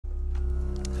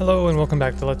Hello and welcome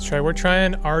back to Let's Try. We're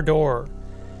trying Ardor.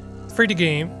 Free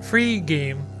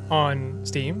game on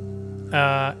Steam.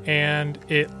 And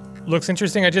it looks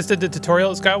interesting. I just did the tutorial.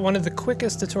 It's got one of the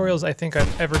quickest tutorials I think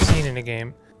I've ever seen in a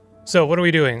game. So what are we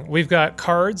doing? We've got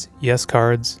cards, yes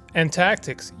cards, and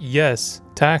tactics, yes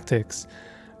tactics.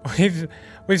 We've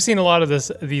seen a lot of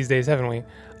this these days, haven't we?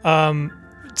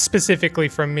 Specifically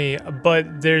from me,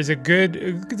 but there's a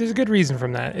good reason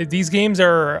from that. These games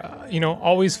are, you know,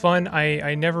 always fun.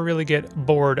 I never really get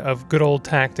bored of good old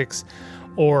tactics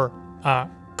or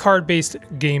card-based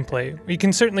gameplay. You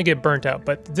can certainly get burnt out,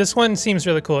 but this one seems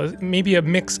really cool. Maybe a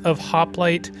mix of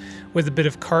hoplite with a bit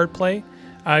of card play.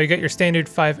 You got your standard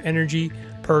 5 energy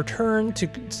per turn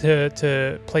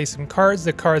to play some cards.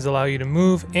 The cards allow you to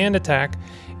move and attack.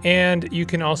 And you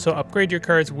can also upgrade your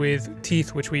cards with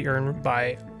teeth, which we earn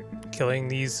by killing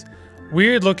these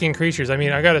weird looking creatures. I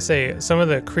mean, I gotta say, some of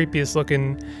the creepiest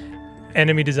looking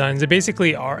enemy designs, they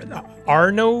basically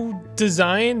are no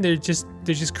design. They're just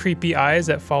creepy eyes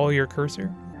that follow your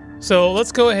cursor. So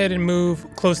let's go ahead and move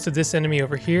close to this enemy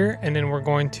over here, and then we're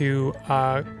going to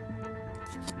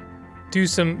do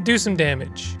some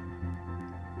damage.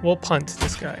 We'll punt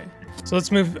this guy. So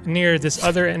let's move near this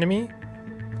other enemy.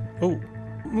 Oh.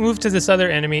 Move to this other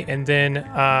enemy and then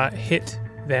hit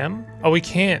them. Oh, we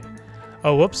can't.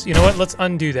 Oh, whoops. You know what? Let's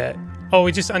undo that. Oh,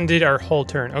 we just undid our whole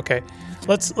turn. Okay,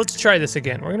 let's try this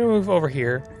again. We're gonna move over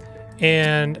here,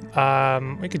 and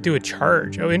we could do a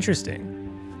charge. Oh,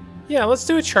 interesting. Yeah, let's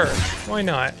do a charge. Why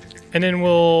not? And then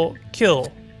we'll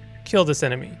kill this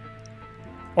enemy,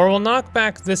 or we'll knock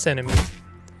back this enemy,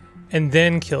 and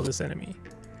then kill this enemy.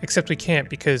 Except we can't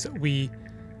because we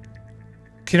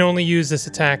can only use this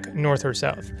attack north or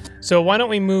south. So why don't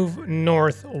we move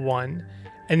north 1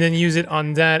 and then use it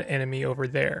on that enemy over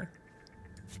there.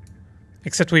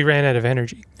 Except we ran out of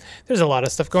energy. There's a lot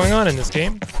of stuff going on in this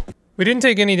game. We didn't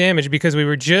take any damage because we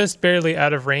were just barely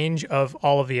out of range of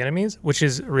all of the enemies, which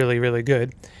is really, really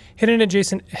good. Hit an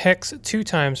adjacent hex 2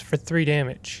 times for 3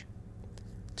 damage.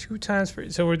 2 times for,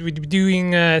 so we're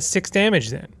doing 6 damage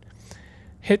then.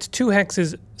 Hit 2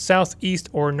 hexes southeast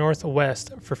or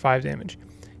northwest for 5 damage.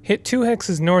 Hit 2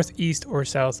 hexes northeast or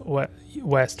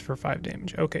southwest for 5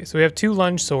 damage. Okay, so we have 2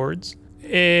 lunge swords.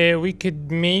 We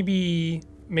could maybe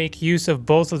make use of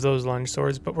both of those lunge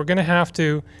swords, but we're gonna have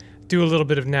to do a little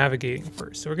bit of navigating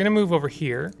first. So we're gonna move over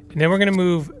here, and then we're gonna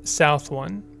move south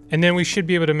 1, and then we should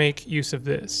be able to make use of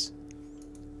this.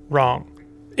 Wrong.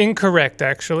 Incorrect,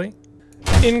 actually.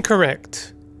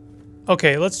 Incorrect.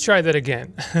 Okay, let's try that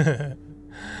again.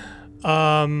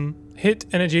 Hit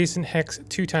an adjacent hex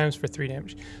 2 times for 3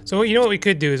 damage. So you know what we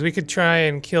could do is we could try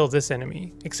and kill this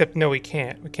enemy. Except no, we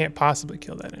can't. We can't possibly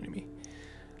kill that enemy.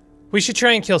 We should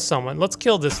try and kill someone. Let's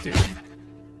kill this dude.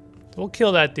 We'll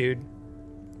kill that dude.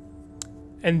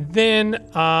 And then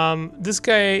this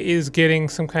guy is getting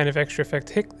some kind of extra effect.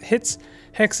 Hits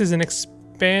hexes and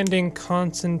expanding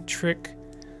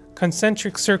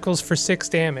concentric circles for 6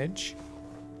 damage.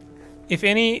 If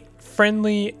any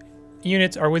friendly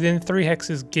units are within 3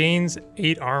 hexes, gains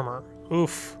 8 armor.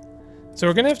 Oof. So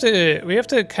we're gonna have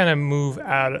to kind of move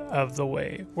out of the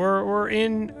way. We're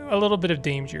in a little bit of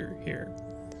danger here.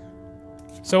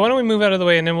 So why don't we move out of the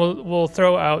way, and then we'll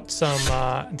throw out some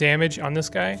damage on this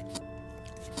guy.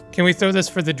 Can we throw this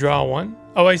for the draw 1?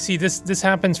 Oh, I see. This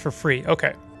happens for free.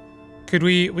 Okay. Could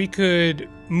we could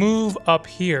move up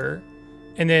here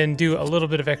and then do a little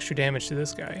bit of extra damage to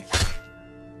this guy.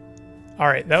 All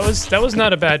right, that was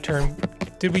not a bad turn.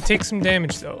 Did we take some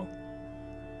damage though?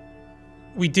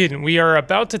 We didn't. We are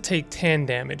about to take 10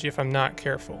 damage if I'm not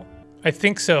careful. I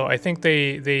think so. I think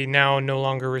they now no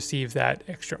longer receive that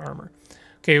extra armor.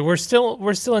 Okay, we're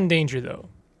still in danger though.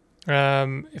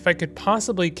 If I could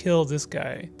possibly kill this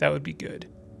guy, that would be good.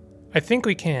 I think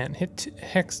we can hit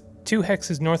 2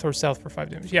 hexes north or south for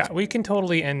 5 damage. Yeah, we can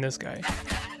totally end this guy.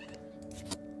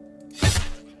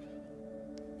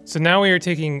 So now we are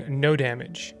taking no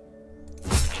damage.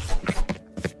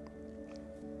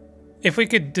 If we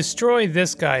could destroy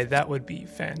this guy, that would be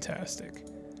fantastic.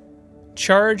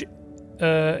 Charge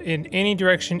in any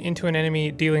direction into an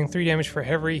enemy, dealing 3 damage for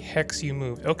every hex you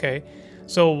move. Okay,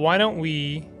 so why don't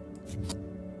we...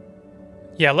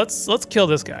 Yeah, let's kill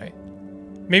this guy.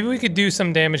 Maybe we could do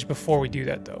some damage before we do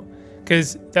that though,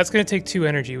 because that's going to take 2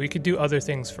 energy. We could do other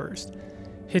things first.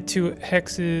 Hit 2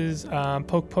 hexes,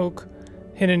 poke.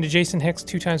 Hit an adjacent hex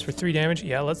 2 times for 3 damage.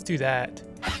 Yeah, let's do that.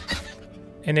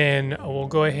 And then we'll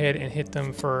go ahead and hit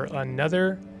them for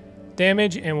another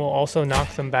damage, and we'll also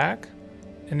knock them back.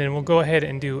 And then we'll go ahead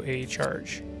and do a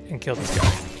charge and kill this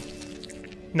guy.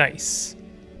 Nice.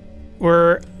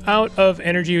 We're out of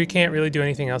energy. We can't really do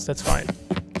anything else. That's fine.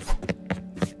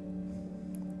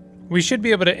 We should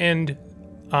be able to end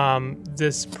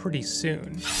this pretty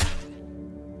soon.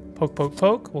 Poke, poke,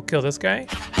 poke. We'll kill this guy.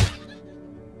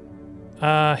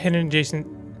 Hit an adjacent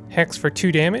hex for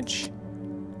 2 damage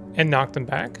and knock them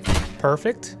back.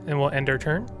 Perfect. And we'll end our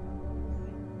turn.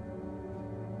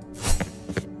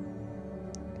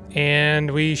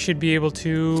 And we should be able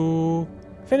to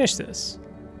finish this.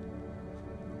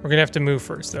 We're gonna have to move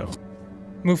first though.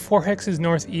 Move 4 hexes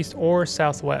northeast or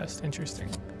southwest. Interesting.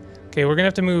 Okay, we're gonna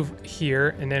have to move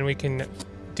here and then we can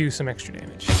do some extra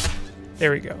damage.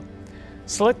 There we go.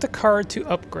 Select a card to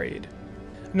upgrade.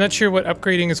 I'm not sure what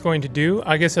upgrading is going to do.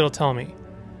 I guess it'll tell me.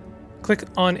 Click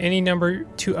on any number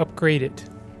to upgrade it.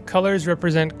 Colors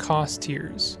represent cost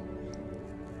tiers.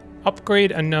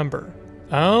 Upgrade a number.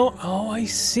 Oh, I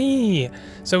see.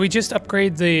 So we just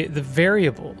upgrade the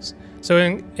variables. So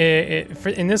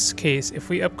in this case, if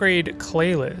we upgrade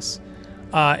Clayless,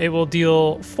 it will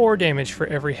deal 4 damage for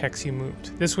every hex you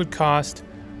moved. This would cost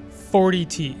 40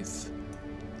 teeth.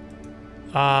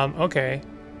 Okay.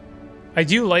 I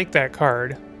do like that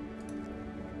card.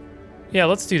 Yeah,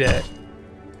 let's do that.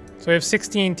 So we have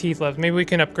 16 teeth left. Maybe we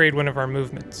can upgrade one of our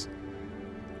movements.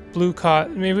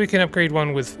 Maybe we can upgrade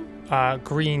one with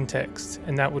green text,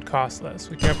 and that would cost less.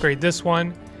 We can upgrade this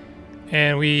one,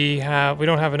 and we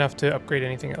don't have enough to upgrade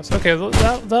anything else. Okay,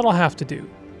 that'll have to do.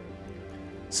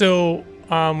 So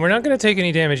we're not going to take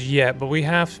any damage yet, but we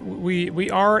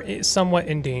are somewhat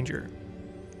in danger.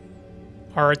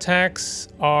 Our attacks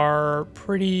are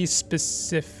pretty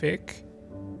specific.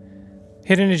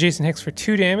 Hit an adjacent hex for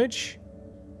 2 damage.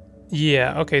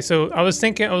 Yeah, okay, so I was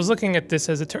looking at this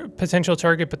as a potential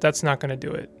target, but that's not going to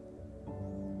do it.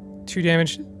 2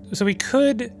 damage. So we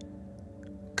could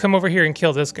come over here and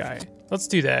kill this guy. Let's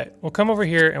do that. We'll come over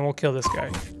here and we'll kill this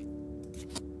guy.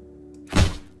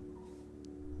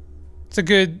 It's a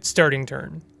good starting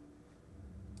turn.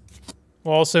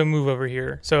 We'll also move over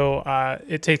here. So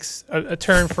it takes a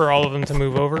turn for all of them to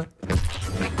move over.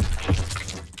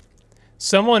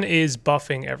 Someone is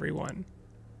buffing everyone.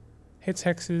 Hits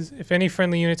hexes. If any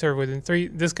friendly units are within 3...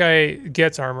 This guy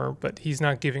gets armor, but he's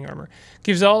not giving armor.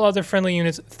 Gives all other friendly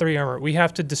units 3 armor. We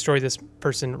have to destroy this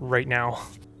person right now.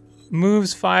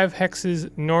 Moves 5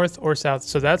 hexes north or south.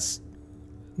 So that's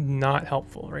not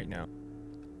helpful right now.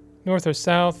 North or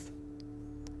south.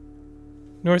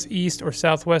 Northeast or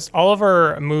southwest. All of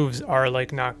our moves are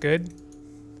like not good.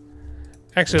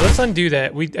 Actually, let's undo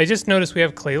that. I just noticed we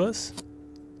have Clayless.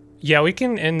 Yeah, we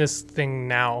can end this thing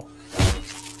now.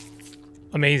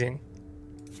 Amazing.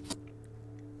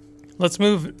 Let's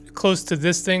move close to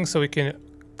this thing so we can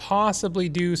possibly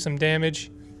do some damage.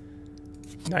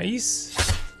 Nice.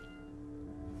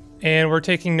 And we're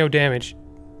taking no damage.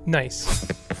 Nice.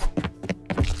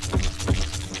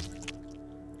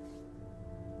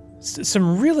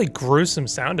 Some really gruesome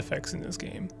sound effects in this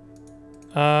game.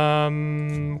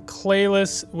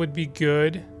 Clayless would be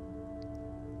good.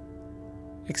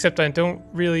 Except I don't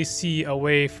really see a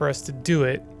way for us to do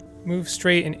it. Move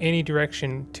straight in any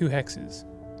direction 2 hexes.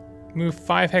 Move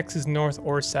 5 hexes north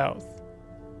or south.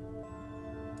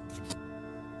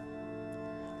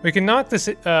 We can knock this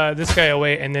guy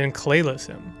away and then Clayless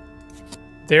him.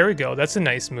 There we go. That's a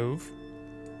nice move.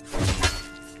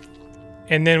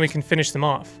 And then we can finish them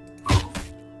off.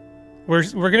 We're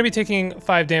going to be taking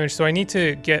 5 damage, so I need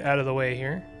to get out of the way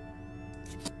here.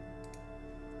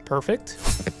 Perfect.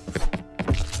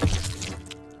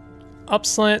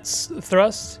 Upslant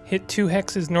thrust, hit 2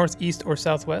 hexes northeast or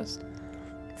southwest.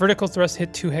 Vertical thrust,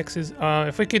 hit 2 hexes.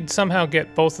 If we could somehow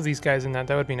get both of these guys in that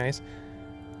would be nice.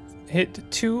 Hit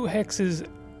 2 hexes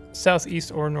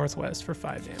southeast or northwest for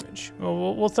 5 damage.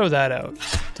 Well, we'll throw that out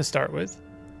to start with.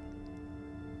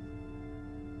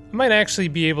 I might actually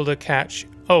be able to catch...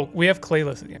 Oh, we have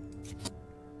Clayless again.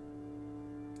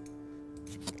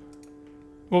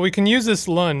 Well, we can use this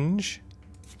lunge.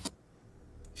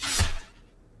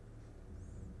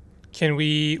 Can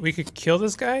we could kill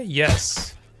this guy?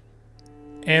 Yes.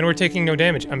 And we're taking no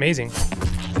damage. Amazing.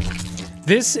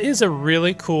 This is a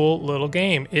really cool little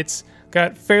game. It's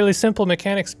got fairly simple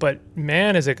mechanics, but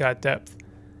man, has it got depth.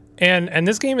 And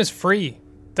this game is free.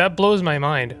 That blows my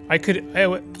mind. I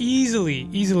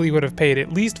easily would have paid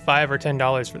at least $5 or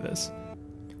 $10 for this.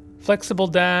 Flexible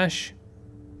dash.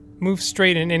 Move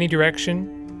straight in any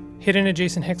direction. Hit an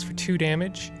adjacent hex for 2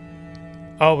 damage.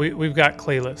 Oh, we've got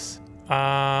Clayless.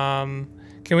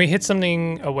 Can we hit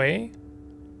something away?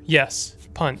 Yes.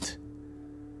 Punt.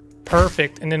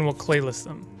 Perfect. And then we'll Clayless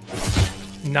them.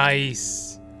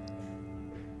 Nice.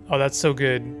 Oh, that's so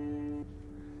good.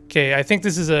 Okay, I think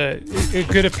this is as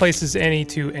good a place as any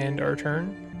to end our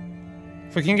turn.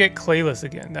 If we can get Clayless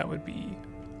again, that would be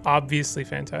obviously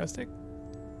fantastic.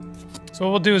 So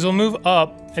what we'll do is we'll move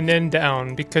up and then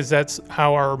down because that's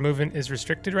how our movement is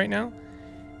restricted right now.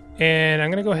 And I'm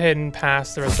gonna go ahead and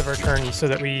pass the rest of our turn so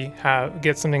that we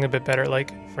get something a bit better,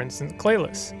 like for instance,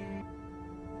 clayless.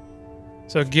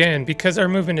 So again, because our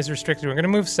movement is restricted, we're gonna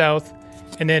move south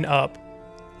and then up.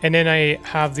 And then I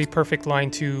have the perfect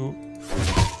line to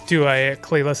do a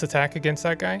clayless attack against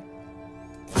that guy.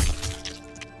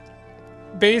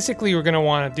 Basically, we're gonna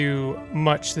wanna do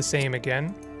much the same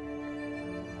again.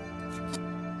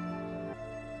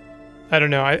 I don't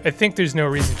know, I think there's no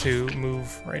reason to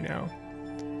move right now.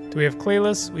 Do we have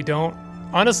clayless? We don't.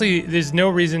 Honestly, there's no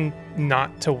reason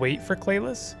not to wait for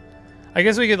clayless. I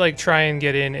guess we could like try and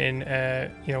get in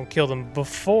and you know, kill them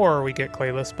before we get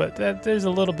clayless, but there's a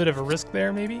little bit of a risk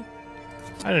there maybe.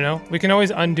 I don't know. We can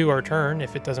always undo our turn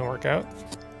if it doesn't work out.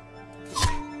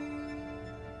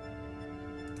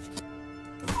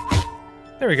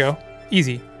 There we go.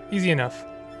 Easy. Easy enough.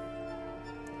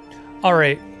 All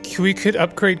right. We could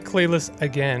upgrade clayless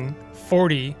again.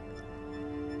 40.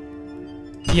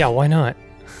 Yeah, why not?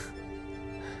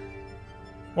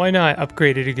 Why not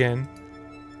upgrade it again?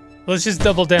 Let's just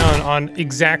double down on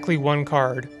exactly one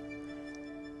card.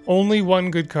 Only one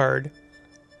good card.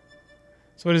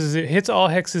 So what is it? It hits all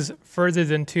hexes further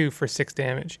than 2 for 6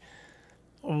 damage.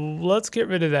 Let's get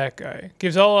rid of that guy.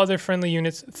 Gives all other friendly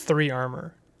units 3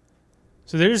 armor.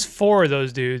 So there's 4 of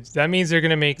those dudes. That means they're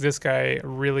gonna make this guy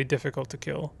really difficult to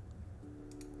kill.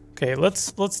 Okay,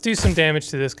 let's do some damage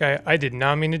to this guy. I did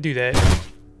not mean to do that.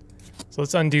 So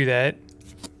let's undo that.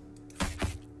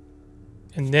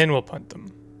 And then we'll punt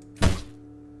them.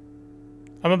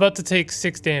 I'm about to take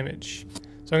 6 damage.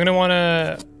 So I'm gonna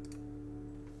wanna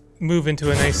move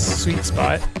into a nice sweet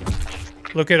spot.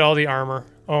 Look at all the armor.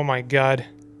 Oh my god.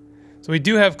 So we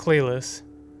do have clayless.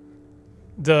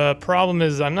 The problem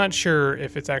is I'm not sure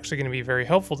if it's actually gonna be very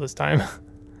helpful this time.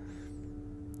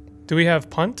 Do we have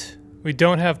punt? We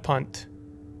don't have punt.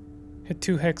 Hit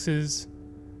 2 hexes,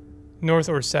 north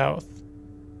or south.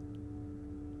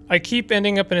 I keep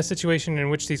ending up in a situation in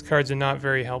which these cards are not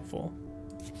very helpful.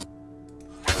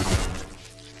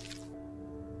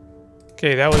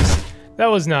 Okay, that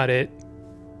was not it.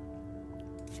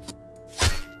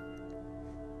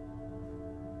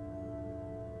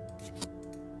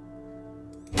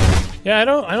 Yeah, I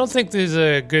don't think there's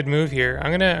a good move here.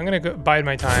 I'm gonna go bide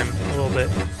my time a little bit.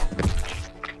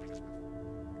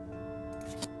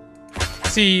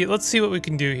 Let's see what we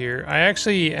can do here. I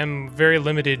actually am very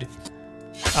limited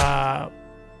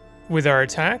with our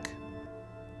attack.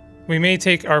 We may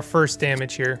take our first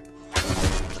damage here.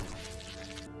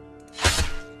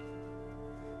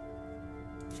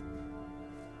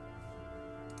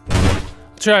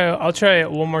 I'll try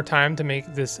it one more time to make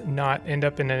this not end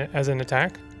up as an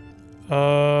attack.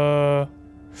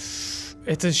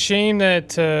 It's a shame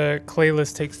that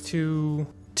clayless takes 2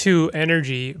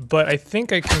 energy, but I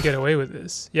think I can get away with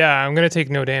this. Yeah, I'm gonna take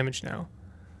no damage now.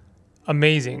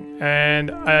 Amazing. And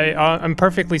I'm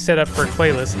perfectly set up for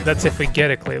clayless. That's if we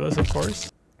get a clayless, of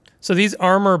course. So these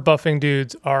armor buffing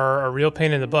dudes are a real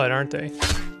pain in the butt, aren't they?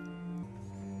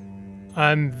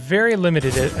 I'm very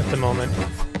limited at the moment.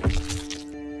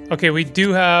 Okay, we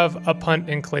do have a punt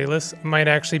in clayless. Might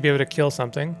actually be able to kill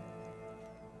something.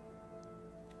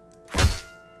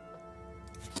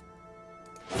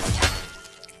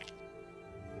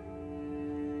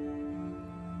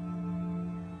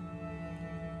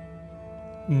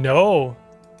 No.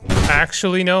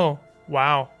 Actually, no.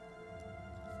 Wow.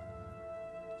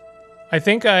 I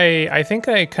think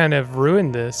I kind of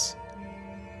ruined this.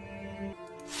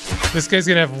 This guy's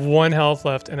gonna have 1 health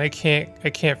left, and I can't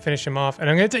finish him off, and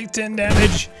I'm gonna take 10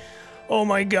 damage. Oh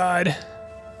my god.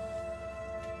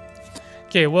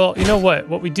 Okay, well, you know what?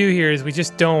 What we do here is we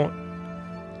just don't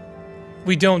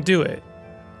do it,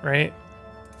 right?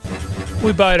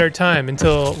 We bide our time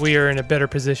until we are in a better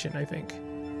position, I think.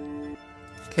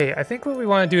 Okay, I think what we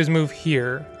want to do is move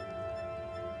here,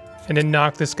 and then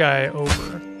knock this guy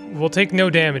over. We'll take no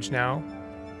damage now.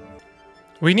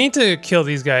 We need to kill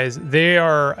these guys. They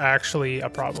are actually a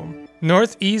problem.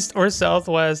 Northeast or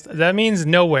southwest, that means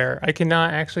nowhere. I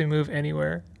cannot actually move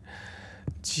anywhere.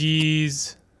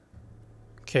 Jeez.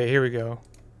 Okay, here we go.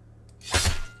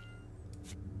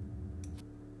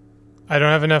 I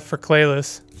don't have enough for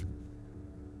clayless.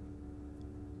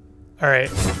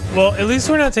 Alright, well, at least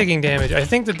we're not taking damage. I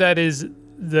think that is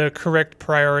the correct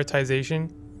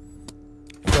prioritization.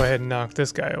 Go ahead and knock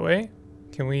this guy away.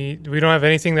 We don't have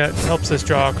anything that helps us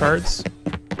draw cards.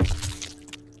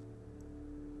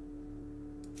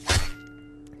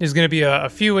 There's gonna be a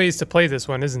few ways to play this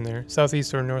one, isn't there?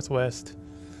 Southeast or northwest.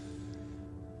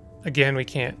 Again, we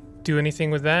can't do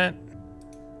anything with that.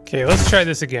 Okay, let's try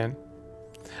this again.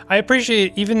 I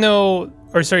appreciate, even though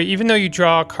you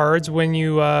draw cards when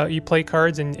you play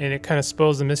cards, and it kind of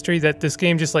spoils the mystery, that this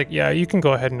game just like, yeah, you can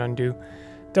go ahead and undo.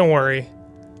 Don't worry.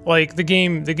 Like the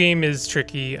game is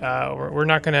tricky. We're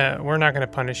not gonna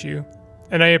punish you,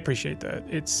 and I appreciate that.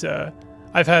 It's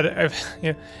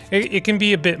it can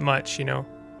be a bit much, you know.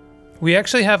 We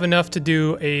actually have enough to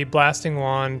do a blasting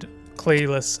wand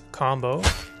clayless combo.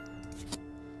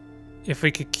 If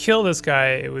we could kill this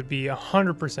guy, it would be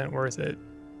 100% worth it.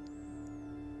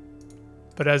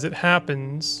 But as it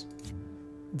happens,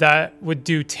 that would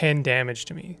do 10 damage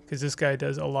to me, because this guy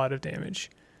does a lot of damage.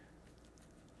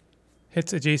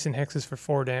 Hits adjacent hexes for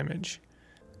 4 damage.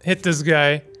 Hit this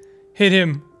guy. Hit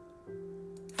him.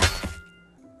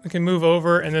 We can move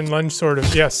over and then lunge sword him.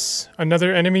 Yes,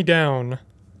 another enemy down.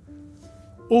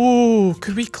 Oh,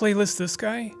 could we clayless this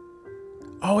guy?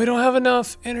 Oh, we don't have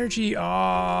enough energy.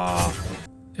 Ah.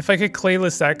 If I could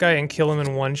clayless that guy and kill him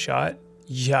in one shot.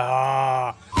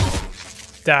 Yeah.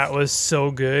 That was so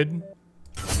good.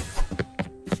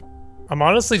 I'm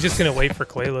honestly just gonna wait for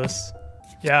clayless.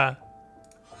 Yeah.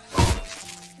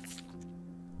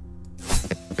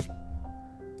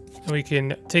 And we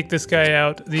can take this guy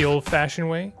out the old-fashioned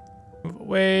way. Move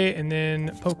away and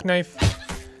then poke knife.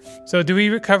 So do we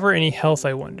recover any health,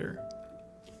 I wonder?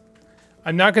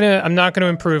 I'm not gonna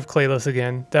improve clayless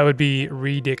again. That would be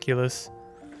ridiculous.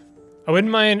 I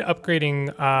wouldn't mind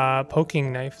upgrading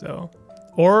poking knife though.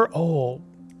 Or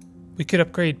we could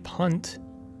upgrade punt.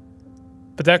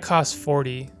 But that costs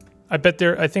 40. I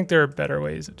think there are better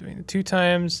ways of doing it. 2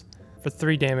 times for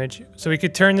 3 damage. So we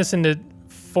could turn this into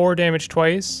 4 damage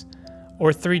twice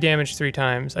or 3 damage 3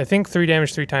 times. I think 3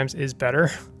 damage 3 times is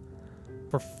better.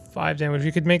 For 5 damage,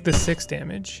 we could make this 6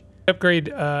 damage. Upgrade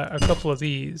a couple of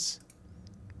these.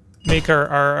 Make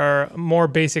our more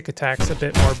basic attacks a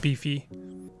bit more beefy.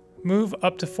 Move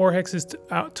up to 4 hexes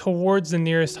out towards the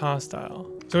nearest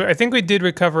hostile. So I think we did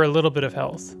recover a little bit of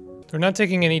health. We're not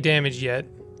taking any damage yet.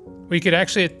 We could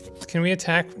actually, can we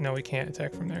attack? No, we can't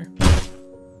attack from there.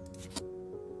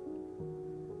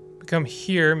 We come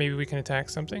here, maybe we can attack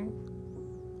something.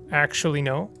 Actually,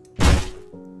 no.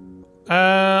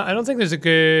 I don't think there's a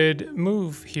good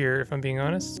move here, if I'm being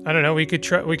honest. I don't know, we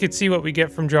could see what we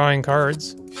get from drawing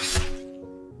cards.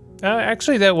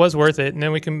 Actually, that was worth it, and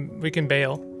then we can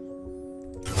bail.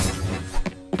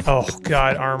 Oh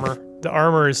god, armor. The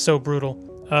armor is so brutal.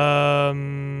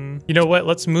 You know what?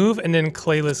 Let's move and then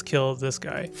clayless kill this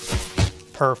guy.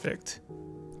 Perfect.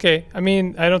 Okay, I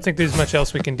mean, I don't think there's much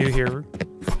else we can do here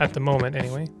at the moment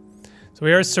anyway. So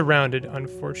we are surrounded,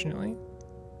 unfortunately.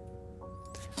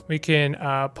 We can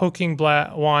poking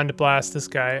wand blast this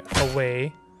guy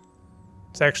away.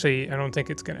 It's actually, I don't think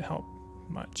it's gonna help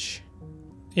much.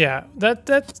 Yeah,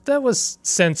 that was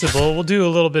sensible. We'll do a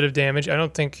little bit of damage. I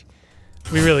don't think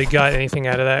we really got anything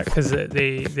out of that because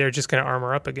they're just gonna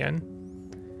armor up again.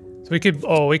 So we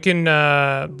can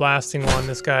blasting wand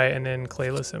this guy and then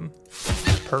clayless him.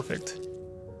 Perfect.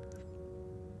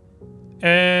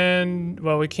 And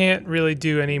well, we can't really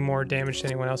do any more damage to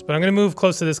anyone else, but I'm gonna move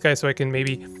close to this guy so I can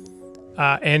maybe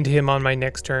end him on my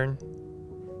next turn.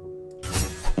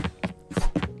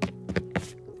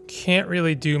 Can't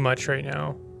really do much right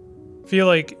now. Feel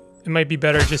like it might be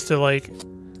better just to like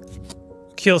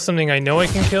kill something I know I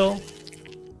can kill.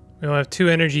 We don't have 2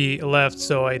 energy left,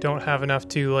 so I don't have enough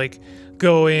to like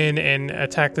go in and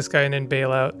attack this guy and then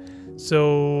bail out.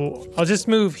 So I'll just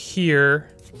move here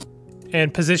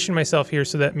and position myself here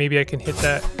so that maybe I can hit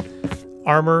that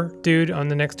armor dude on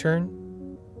the next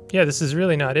turn. Yeah, this is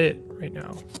really not it right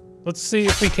now. Let's see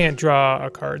if we can't draw a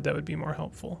card that would be more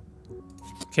helpful.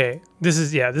 Okay, this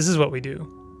is what we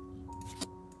do.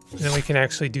 And then we can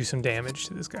actually do some damage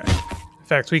to this guy. In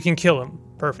fact, we can kill him.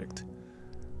 Perfect.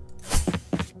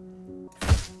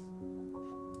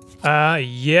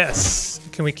 Yes.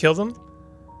 Can we kill them?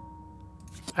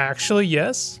 Actually,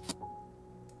 yes.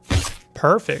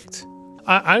 Perfect.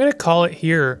 I'm gonna call it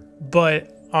here,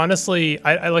 but honestly,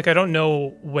 I don't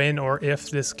know when or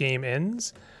if this game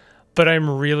ends, but I'm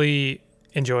really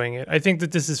enjoying it. I think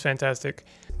that this is fantastic.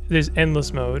 There's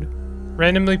endless mode,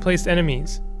 randomly placed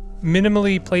enemies,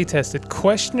 minimally playtested,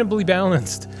 questionably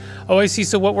balanced. Oh, I see.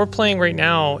 So what we're playing right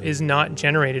now is not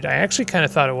generated. I actually kind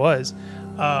of thought it was.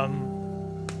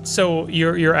 So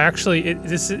you're actually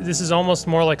this is almost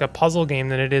more like a puzzle game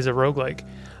than it is a roguelike.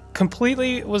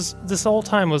 Completely this whole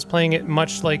time was playing it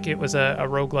much like it was a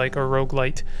roguelike or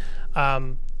roguelite.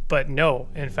 But no,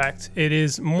 in fact, it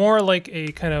is more like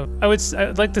a kind of,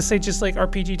 I'd like to say just like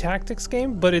RPG tactics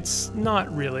game, but it's not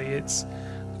really. It's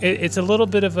a little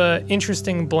bit of a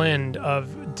interesting blend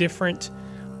of different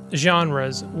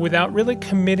genres without really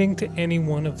committing to any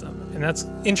one of them, and that's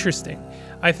interesting.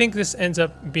 I think this ends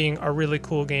up being a really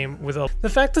cool game with the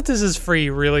fact that this is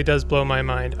free really does blow my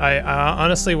mind. I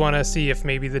honestly want to see if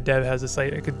maybe the dev has a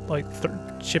site I could like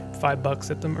chip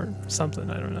 $5 at them or something.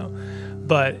 I don't know,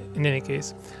 but in any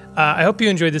case, I hope you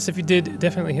enjoyed this. If you did,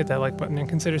 definitely hit that like button and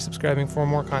consider subscribing for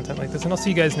more content like this, and I'll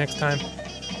see you guys next time.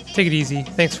 Take it easy.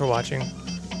 Thanks for watching.